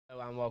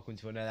and welcome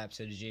to another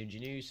episode of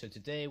GMG News. So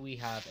today we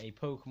have a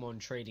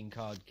Pokemon trading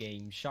card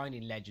game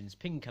Shining Legends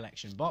Pin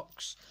Collection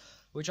box,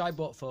 which I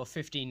bought for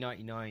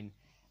 $15.99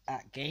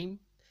 at Game.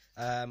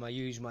 I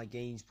use my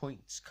Games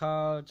points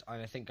card, and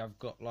I think I've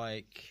got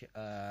like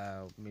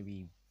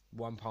maybe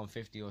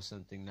 £1.50 or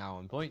something now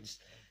on points.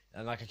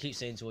 And like I keep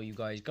saying to all you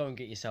guys, go and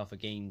get yourself a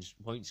Games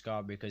points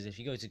card, because if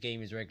you go to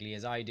Game as regularly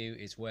as I do,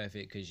 it's worth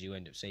it because you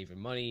end up saving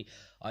money.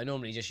 I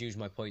normally just use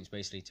my points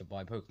basically to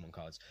buy Pokemon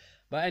cards.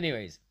 But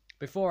anyways,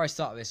 before I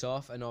start this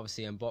off and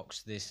obviously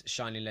unbox this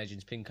Shining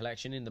Legends Pin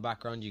Collection, in the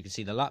background you can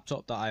see the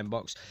laptop that I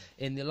unboxed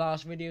in the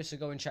last video, so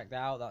go and check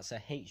that out. That's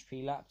a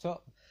HP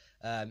laptop,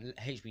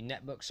 HP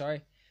netbook,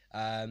 sorry.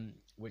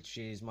 Which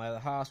is my other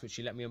half, which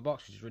she let me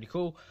unbox, which is really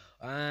cool.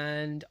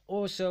 And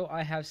also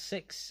I have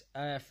 6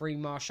 free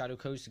Marshadows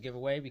codes to give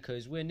away,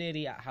 because we're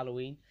nearly at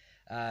Halloween.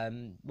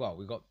 Well,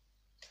 we've got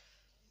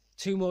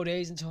 2 more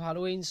days until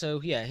Halloween, so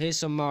yeah, here's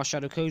some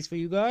Marshadows codes for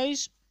you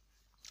guys.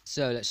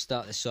 So let's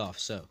start this off.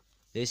 So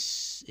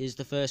this is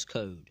the first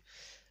code.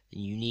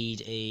 You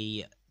need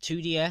a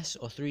 2DS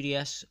or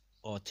 3DS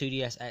or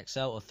 2DS XL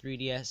or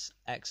 3DS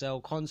XL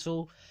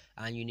console,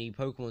 and you need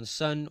Pokemon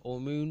Sun or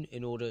Moon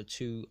in order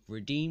to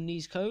redeem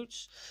these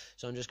codes.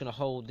 So I'm just going to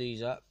hold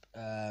these up.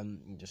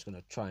 I'm just going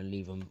to try and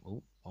leave them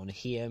on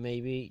here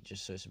maybe,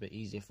 just so it's a bit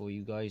easier for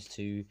you guys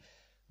to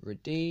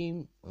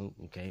redeem. Oh,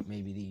 okay,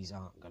 maybe these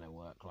aren't going to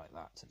work like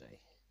that today.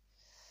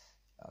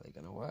 Are they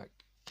going to work?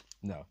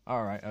 No.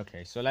 Alright,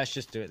 okay, so let's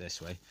just do it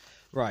this way.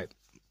 Right,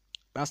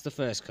 that's the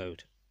first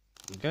code.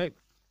 Okay,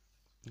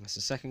 that's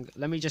the second.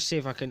 Let me just see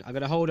if I can. I'm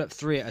going to hold up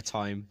 3 at a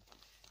time.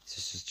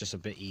 This is just a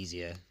bit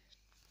easier.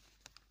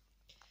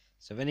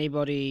 So if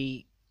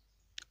anybody,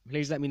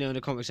 please let me know in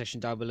the comment section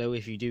down below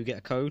if you do get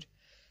a code,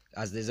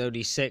 as there's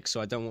only 6,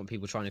 so I don't want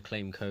people trying to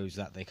claim codes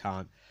that they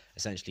can't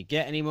essentially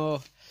get anymore.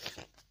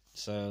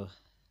 So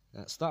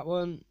that's that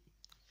one.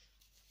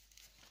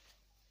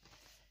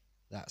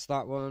 That's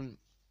that one.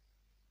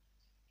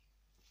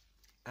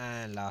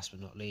 And last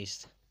but not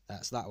least,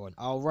 that's that one.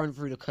 I'll run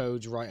through the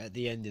codes right at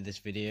the end of this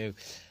video,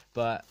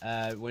 but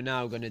we're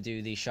now going to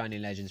do the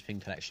Shining Legends Pin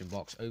Collection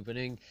box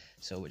opening,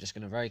 so we're just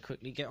going to very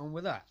quickly get on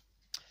with that.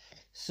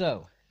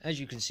 So, as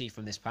you can see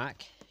from this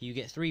pack, you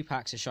get 3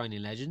 packs of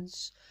Shining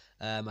Legends.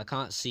 I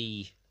can't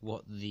see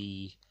what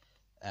the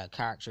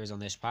character is on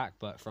this pack,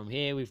 but from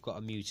here we've got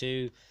a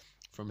Mewtwo,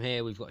 from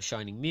here we've got a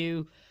Shining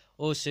Mew.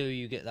 Also,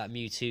 you get that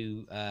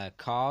Mewtwo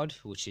card,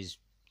 which is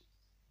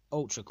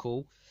ultra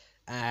cool.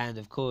 And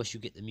of course you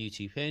get the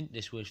Mewtwo pin.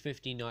 This was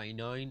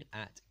 $15.99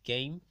 at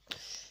Game.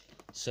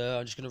 So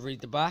I'm just going to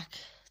read the back,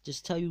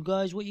 just tell you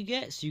guys what you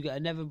get. So you get a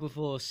never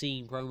before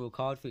seen promo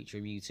card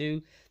featuring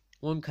Mewtwo,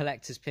 1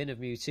 collector's pin of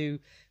Mewtwo,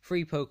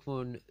 3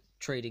 Pokemon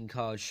trading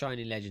cards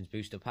Shining Legends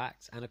booster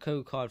packs, and a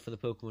code card for the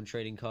Pokemon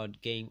trading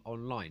card game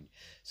online.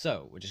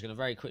 So we're just going to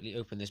very quickly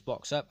open this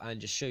box up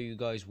and just show you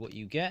guys what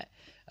you get.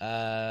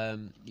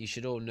 You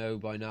should all know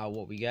by now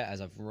what we get,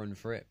 as I've run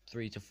for it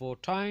 3 to 4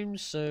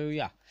 times. So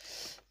yeah.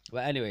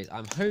 But anyways,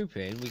 I'm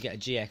hoping we get a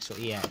GX or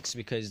EX,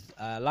 because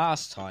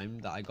last time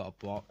that I got a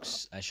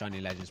box, a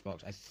Shining Legends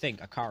box, I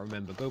can't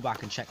remember, go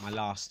back and check my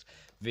last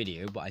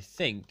video, but I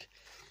think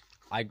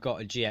I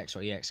got a GX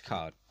or EX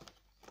card.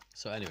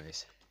 So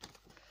anyways,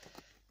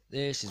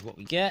 this is what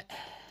we get.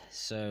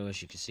 So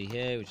as you can see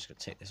here, we're just going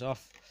to take this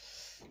off.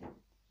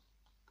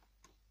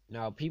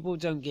 Now, people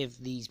don't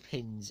give these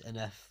pins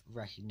enough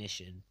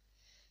recognition.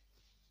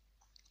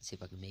 Let's see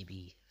if I can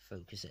maybe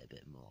focus it a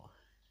bit more.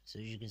 So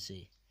as you can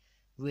see,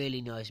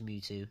 really nice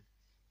Mewtwo.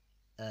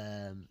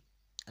 And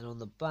on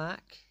the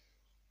back,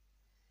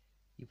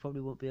 you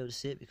probably won't be able to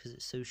see it because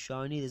it's so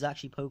shiny. There's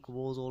actually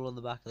Pokeballs all on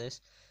the back of this.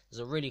 There's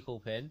a really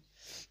cool pin.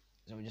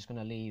 So we're just going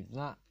to leave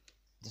that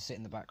to sit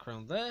in the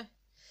background there.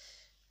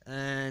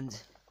 And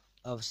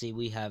obviously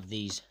we have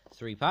these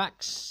 3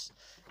 packs.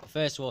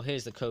 First of all,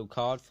 here's the code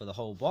card for the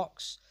whole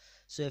box.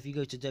 So if you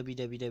go to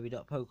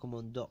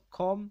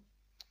www.pokemon.com,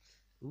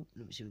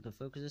 let me see if we can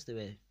focus this. There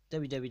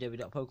we go.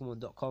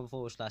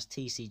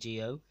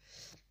 www.pokemon.com/TCGO.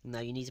 Now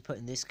you need to put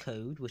in this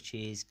code, which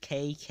is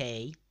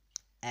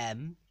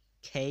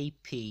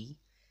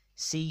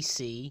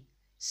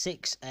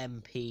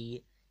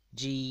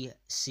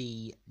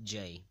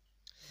KKMKPCC6MPGCJ.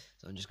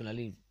 So I'm just going to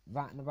leave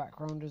that in the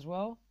background as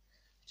well,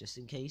 just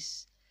in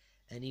case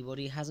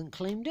anybody hasn't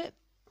claimed it.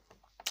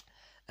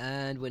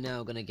 And we're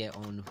now going to get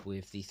on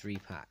with the 3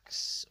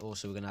 packs.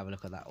 Also, we're going to have a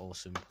look at that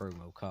awesome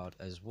promo card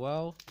as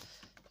well.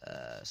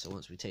 So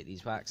once we take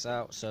these packs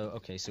out, so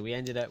we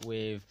ended up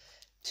with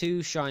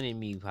 2 Shining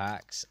Mew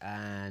packs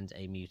and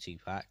a Mewtwo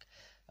pack.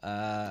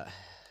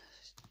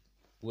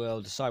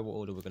 We'll decide what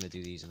order we're going to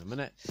do these in a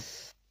minute.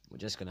 We're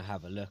just going to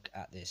have a look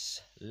at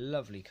this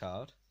lovely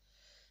card.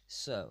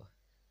 So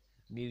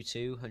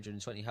Mewtwo,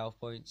 120 health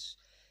points,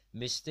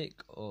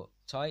 Mystic or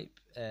type,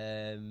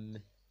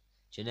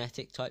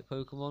 genetic type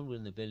Pokemon with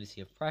an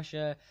ability of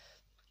pressure,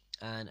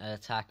 and an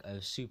attack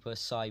of Super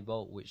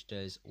Psybolt, which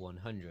does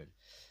 100.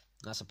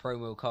 That's a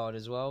promo card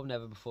as well,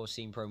 never before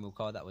seen promo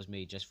card that was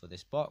made just for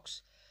this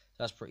box.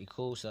 That's pretty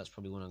cool, so that's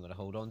probably one I'm going to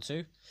hold on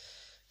to.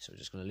 So we're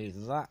just going to leave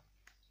that.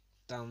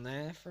 down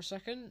there for a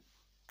second.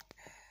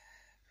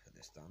 Put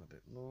this down a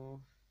bit more.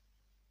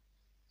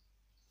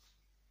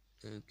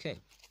 Okay,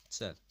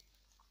 so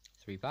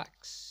 3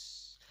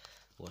 packs.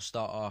 We'll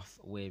start off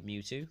with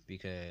Mewtwo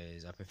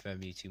because I prefer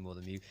Mewtwo more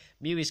than Mew.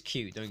 Mew is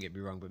cute, don't get me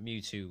wrong, but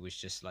Mewtwo was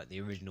just like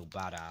the original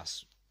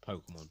badass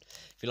Pokemon.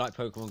 If you like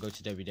Pokemon, go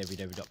to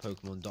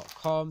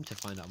www.pokemon.com to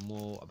find out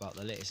more about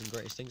the latest and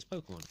greatest things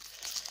Pokemon.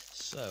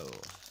 So,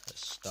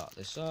 let's start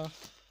this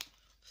off.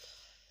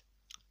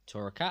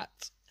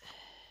 Torracat,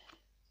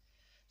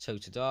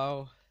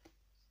 Totodile,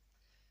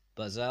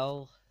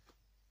 Buzzell,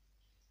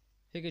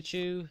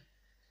 Pikachu,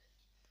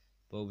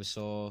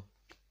 Bulbasaur.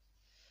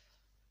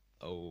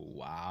 Oh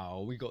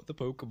wow, we got the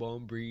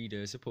Pokemon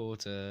Breeder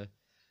Supporter.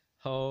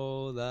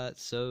 Oh,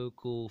 that's so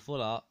cool.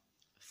 Full art.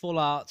 Full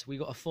art. We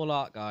got a full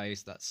art,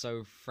 guys. That's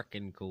so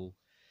freaking cool.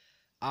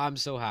 I'm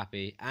so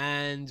happy.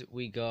 And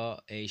we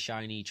got a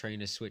shiny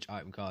trainer switch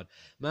item card.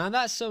 Man,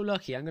 that's so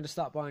lucky. I'm going to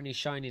start buying these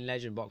shiny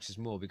legend boxes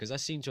more because I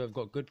seem to have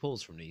got good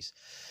pulls from these.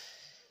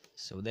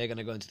 So they're going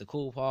to go into the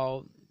cool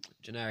pile.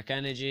 Generic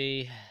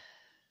Energy.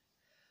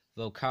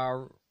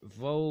 Volcarona.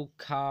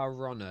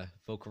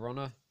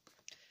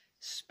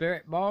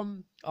 Spirit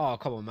Bomb. Oh,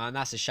 come on, man.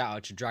 That's a shout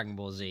out to Dragon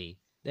Ball Z.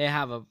 They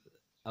have a...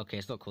 Okay,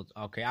 it's not called...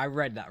 Okay, I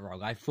read that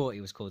wrong. I thought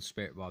it was called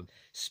Spirit Bomb.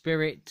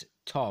 Spirit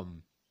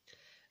Tom.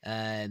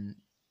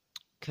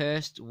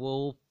 Cursed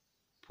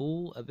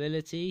Whirlpool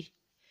ability.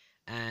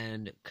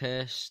 And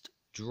Cursed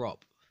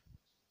Drop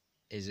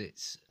is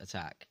its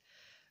attack.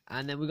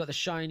 And then we got the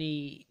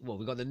shiny... Well,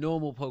 we got the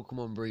normal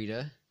Pokemon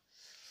Breeder.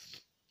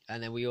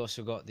 And then we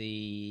also got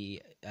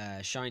the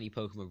shiny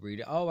Pokemon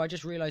Breeder. Oh, I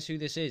just realised who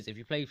this is. If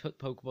you play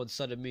Pokemon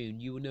Sun and Moon,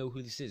 you will know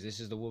who this is.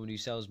 This is the woman who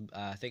sells,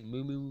 I think,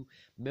 Moo Moo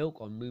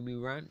milk on Moo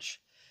Moo Ranch.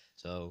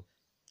 So,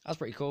 that's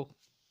pretty cool.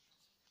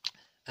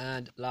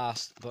 And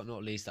last but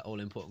not least, that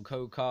all-important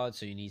code card.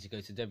 So you need to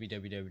go to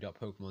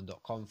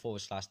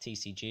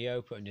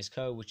www.pokemon.com/TCGO, put in this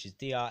code, which is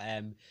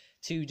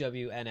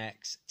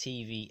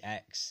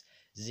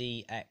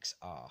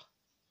DRM2WNXTVXZXR.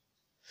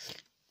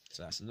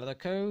 So that's another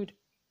code.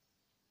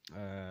 Do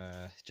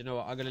you know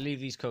what? I'm going to leave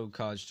these code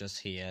cards just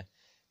here,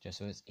 just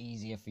so it's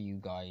easier for you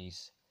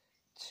guys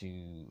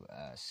to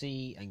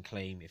see and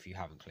claim if you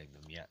haven't claimed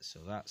them yet.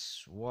 So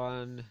that's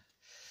one.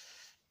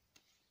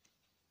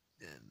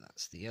 And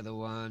that's the other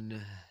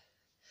one.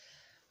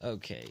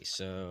 Okay,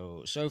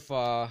 so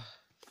far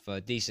for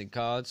decent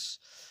cards.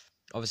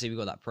 Obviously, we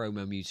got that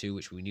promo Mewtwo,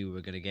 which we knew we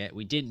were going to get.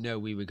 We didn't know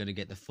we were going to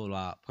get the full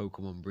art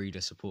Pokemon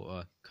Breeder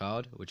Supporter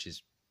card, which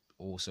is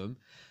awesome.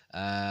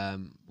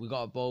 We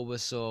got a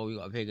Bulbasaur, we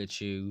got a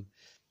Pikachu,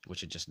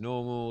 which are just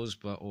normals,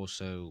 but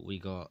also we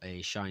got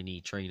a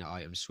shiny trainer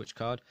item switch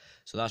card.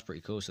 So that's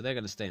pretty cool. So they're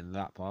going to stay in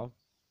that pile.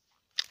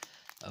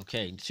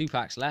 Okay, 2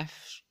 packs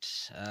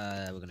left.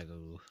 We're going to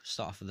go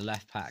start off with the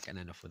left pack and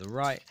end off with the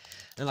right.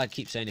 And like I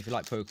keep saying, if you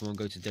like Pokemon,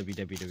 go to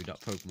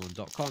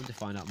www.pokemon.com to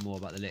find out more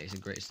about the latest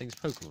and greatest things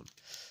Pokemon.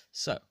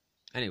 So,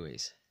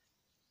 anyways,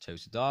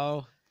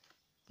 Totodile,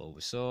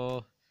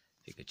 Bulbasaur,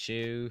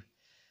 Pikachu,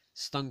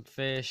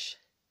 Stunkfish,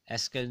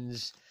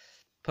 Eskins,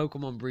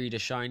 Pokemon Breeder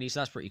Shiny. So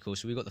that's pretty cool.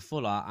 So we got the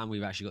full art and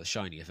we've actually got the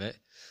shiny of it.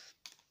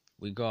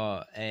 We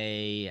got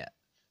a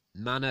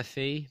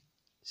Manaphy,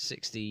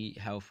 60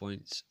 health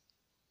points.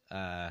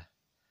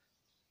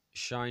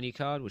 Shiny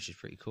card, which is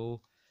pretty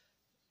cool.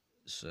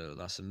 So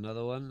that's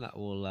another one that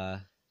will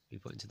be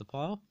put into the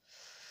pile.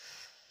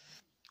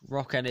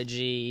 Rock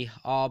Energy,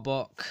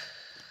 Arbok,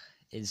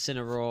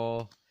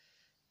 Incineroar.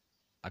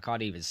 I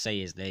can't even say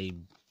his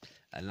name.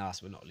 And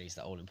last but not least,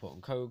 that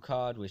all-important code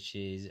card, which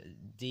is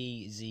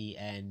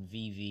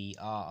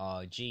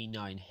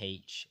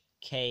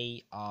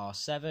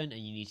DZNVVRRG9HKR7. And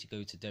you need to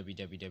go to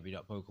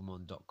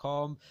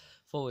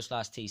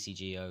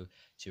www.pokemon.com/TCGO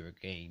to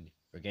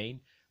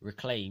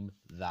reclaim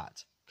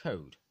that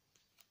code.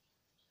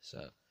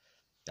 So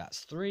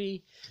that's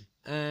 3.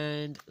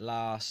 And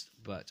last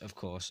but of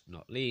course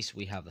not least,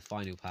 we have the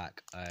final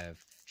pack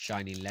of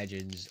Shiny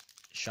Legends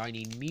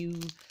Shiny Mew.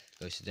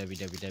 Go to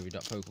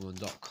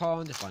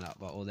www.pokemon.com to find out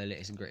about all their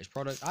latest and greatest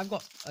products. I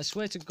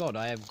swear to God,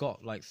 I have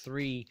got like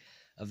 3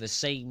 of the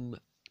same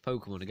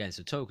Pokemon again.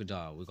 So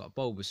Totodile, we've got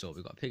Bulbasaur,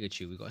 we've got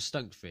Pikachu, we've got a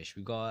Stunkfish,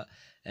 we've got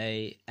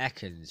a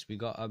Ekans, we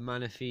got a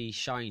Manaphy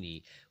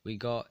Shiny, we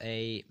got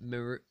a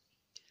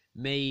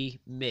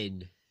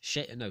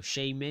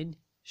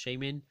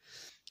Shaymin,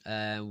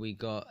 we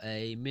got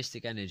a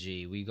Mystic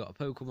Energy, we got a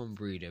Pokemon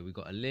Breeder, we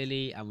got a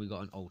Lily, and we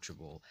got an Ultra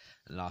Ball.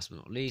 And last but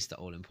not least, the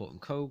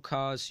all-important code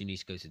cards. So you need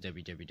to go to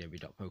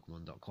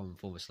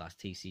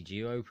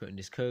www.pokemon.com/TCGO, put in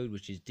this code,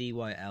 which is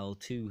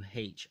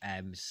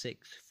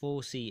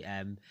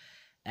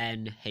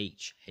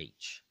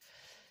DYL2HM64CMNHH.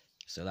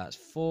 So that's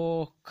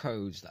 4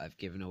 codes that I've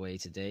given away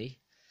today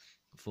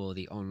for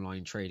the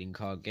online trading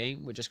card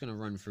game. We're just going to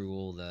run through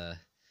all the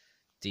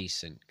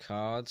decent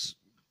cards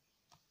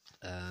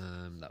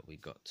that we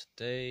got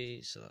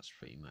today. So that's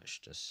pretty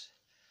much just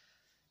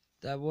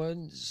that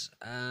ones.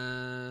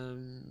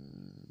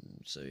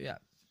 So yeah,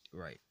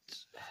 right.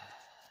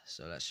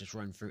 So let's just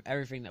run through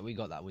everything that we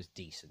got that was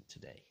decent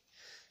today.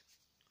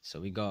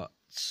 So we got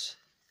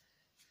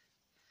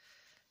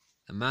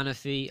a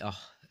Manaphy,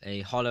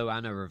 a Holo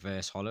and a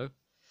Reverse Holo.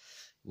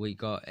 We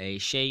got a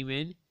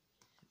Shaman.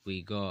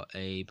 We got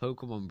a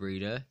Pokemon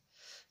Breeder.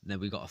 And then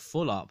we got a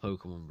Full Art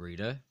Pokemon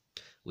Breeder.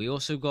 We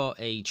also got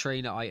a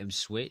Trainer Item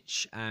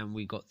Switch. And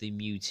we got the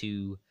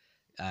Mewtwo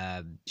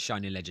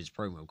Shining Legends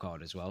promo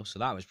card as well. So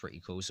that was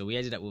pretty cool. So we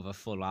ended up with a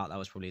Full Art. That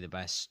was probably the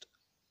best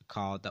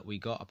card that we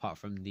got, apart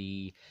from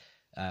the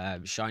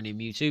Shining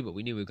Mewtwo. But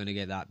we knew we were going to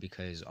get that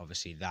because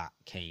obviously that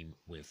came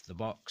with the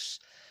box.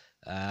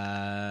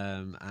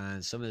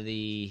 And some of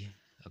the...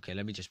 Okay,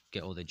 let me just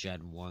get all the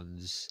Gen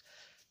 1s.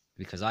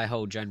 Because I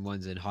hold Gen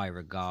 1s in high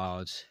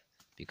regard.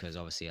 Because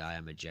obviously I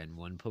am a Gen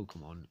 1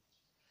 Pokemon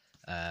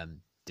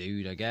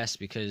dude, I guess.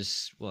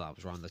 Because, well, that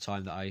was around the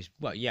time that I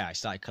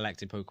started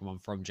collecting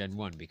Pokemon from Gen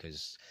 1.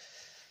 Because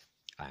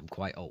I am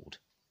quite old.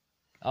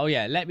 Oh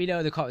yeah, let me know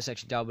in the comment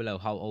section down below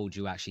how old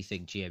you actually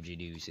think GMG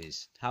News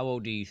is. How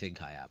old do you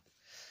think I am?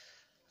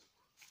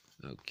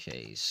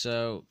 Okay,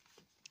 so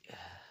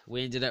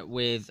we ended up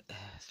with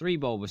 3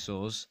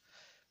 Bulbasaurs,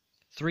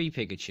 3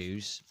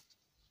 Pikachus.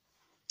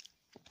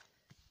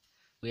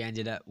 We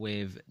ended up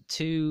with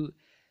 2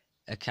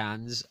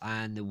 Akans,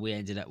 and we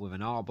ended up with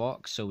an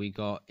Arbok. So we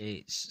got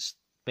its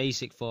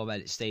basic form at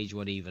its stage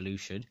 1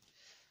 evolution.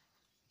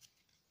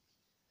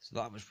 So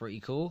that was pretty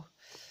cool.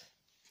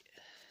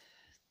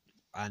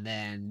 And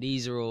then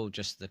these are all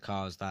just the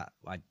cards that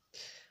I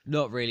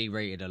not really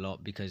rated a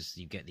lot because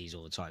you get these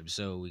all the time.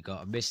 So we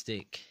got a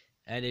Mystic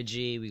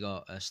Energy, we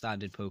got a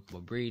standard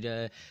Pokemon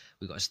Breeder,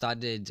 we got a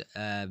standard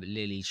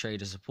Lily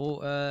Trader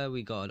Supporter,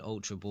 we got an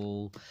Ultra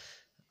Ball,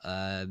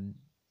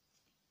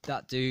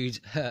 that dude,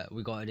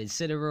 we got an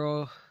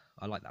Incineroar,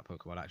 I like that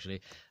Pokemon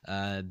actually,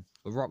 a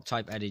Rock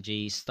type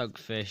Energy,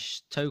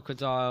 Stunkfish,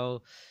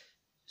 Totodile,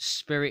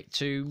 Spirit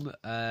Tomb,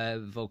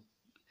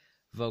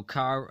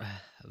 Volcarna,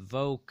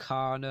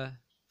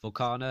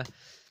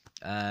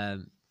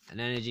 an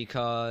energy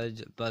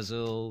card,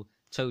 Buzzle,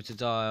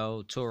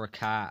 Totodile,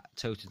 Torracat,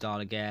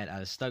 Totodile again,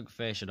 and a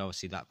Stunkfish, and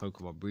obviously that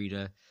Pokemon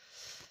Breeder.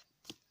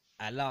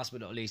 And last but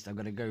not least, I'm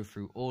going to go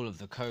through all of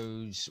the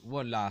codes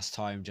one last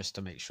time just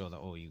to make sure that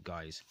all you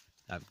guys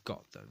have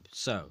got them.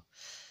 So,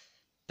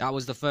 that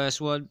was the first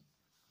one.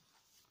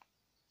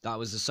 That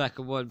was the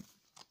second one.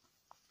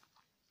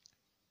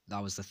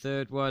 That was the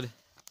third one.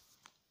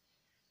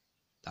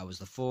 That was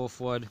the fourth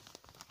one.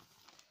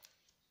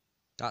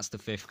 That's the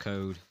 5th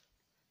code.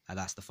 And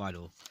that's the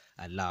final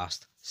and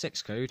last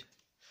 6th code.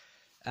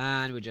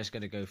 And we're just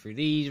going to go through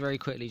these very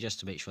quickly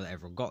just to make sure that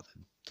everyone got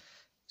them.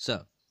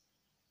 So,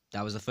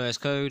 that was the first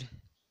code.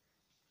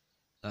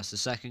 That's the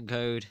second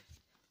code.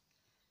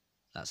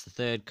 That's the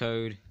third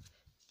code.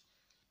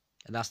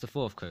 And that's the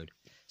 4th code.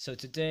 So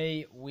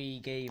today we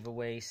gave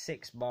away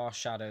 6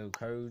 Marshadows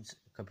codes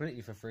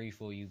completely for free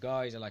for you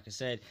guys. And like I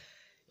said,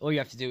 all you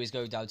have to do is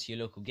go down to your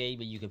local game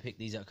and you can pick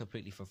these up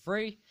completely for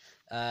free.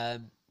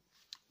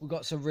 We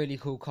got some really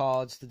cool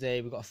cards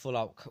today. We got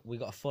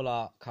a full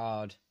art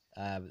card,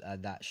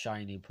 and that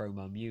shiny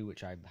promo Mew,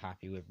 which I'm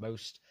happy with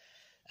most.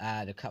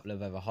 And a couple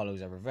of other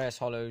holos and reverse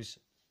holos.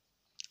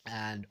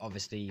 And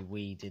obviously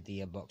we did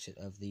the unboxing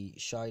of the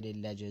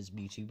Shining Legends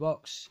Mewtwo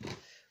box.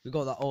 We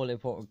got that all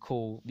important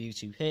cool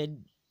Mewtwo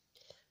pin.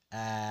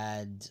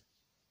 And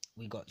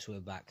we got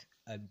to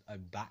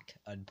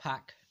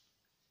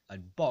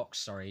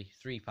unbox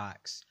 3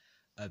 packs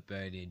of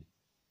Burning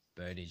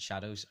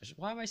Shadows.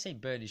 Why am I saying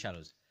Burning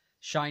Shadows?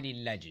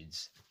 Shining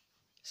Legends.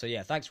 So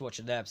yeah, thanks for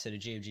watching the episode of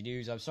GMG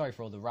News. I'm sorry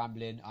for all the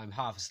rambling. I'm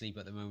half asleep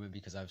at the moment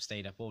because I've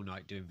stayed up all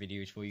night doing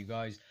videos for you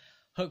guys.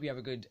 Hope you have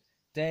a good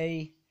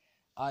day.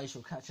 I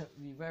shall catch up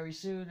with you very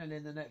soon, and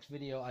in the next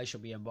video I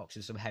shall be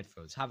unboxing some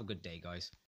headphones. Have a good day, guys.